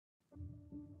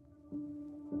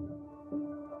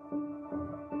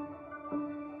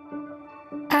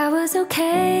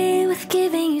okay with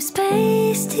giving you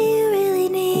space. Do you really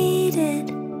need it?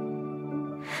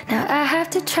 Now I have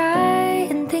to try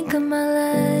and think of my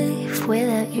life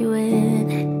without you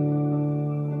in it.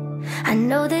 I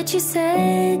know that you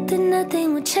said that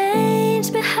nothing would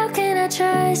change, but how can I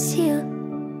trust you?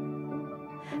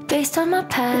 Based on my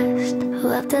past,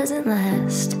 love doesn't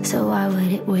last, so why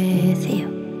would it with you?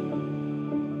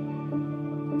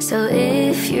 So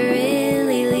if you're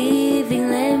really leaving,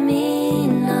 let me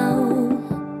know.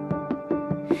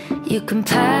 You can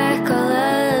pack all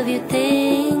of your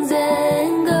things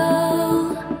and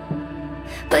go,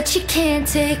 but you can't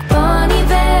take Bon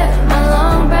Iver, my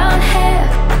long brown hair,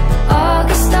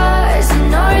 August stars and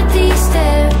northeast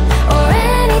air, or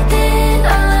anything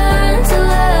I learned to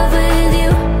love with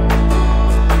you.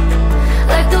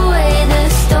 Like the way the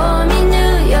stormy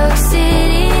New York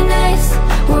City nights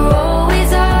were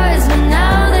always ours, but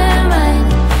now they're mine.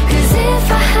 'Cause if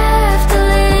I have to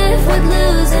live with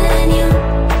losing you,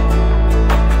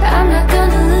 I'm not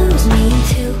gonna lose me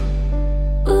too.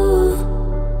 Ooh,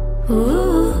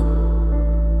 ooh,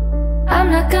 I'm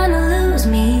not gonna lose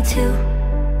me too.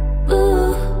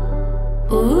 Ooh,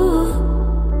 ooh.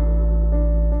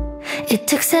 It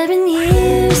took 7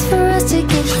 years for us to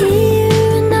get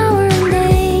here, and now we're in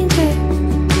danger.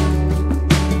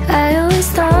 I always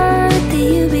thought that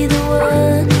you'd be the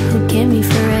one who'd give me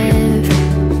forever.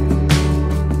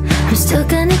 I'm still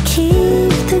gonna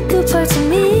keep the good parts of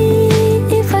me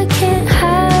if I can't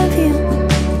have you.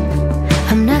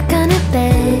 I'm not gonna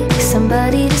beg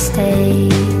somebody to stay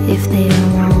if they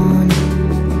don't want it.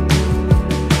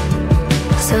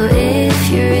 So if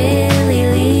you're really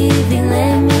leaving,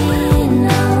 let me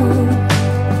know.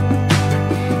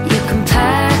 You can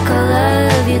pack all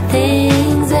of your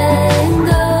things and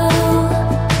go,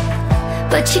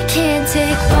 but you can't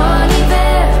take Bon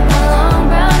Iver, my long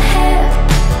brown hair,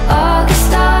 August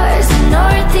stars and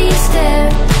northeast air,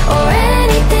 or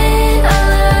anything I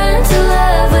learned to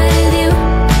love with you.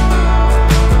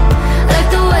 Like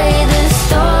the way the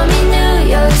stormy New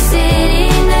York City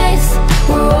nights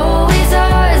were always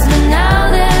ours, but now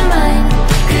they're mine.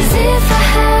 'Cause if I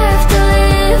have to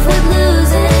live with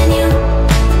losing you,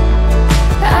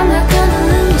 I'm not gonna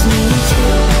lose me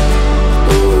too.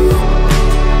 Ooh,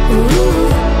 ooh,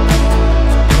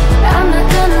 I'm not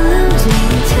gonna lose me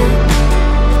too.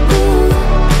 Ooh,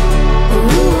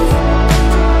 ooh,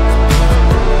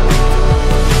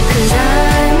 'cause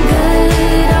I'm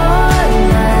good on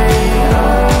my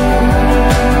own.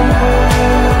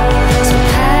 So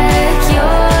pack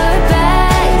your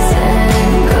bags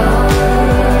and go.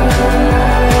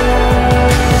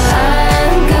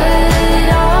 I'm good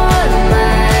on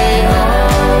my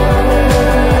own.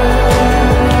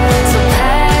 So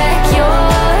pack your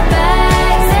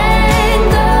bags and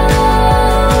go.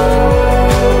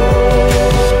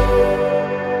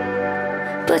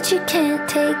 But you can't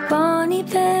take Bon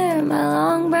Iver, my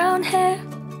long brown hair,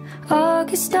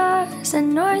 August stars and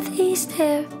northeast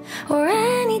air, or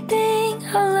anything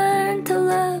I learned to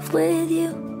love with you.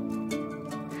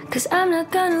 'Cause I'm not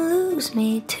gonna lose me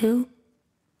too.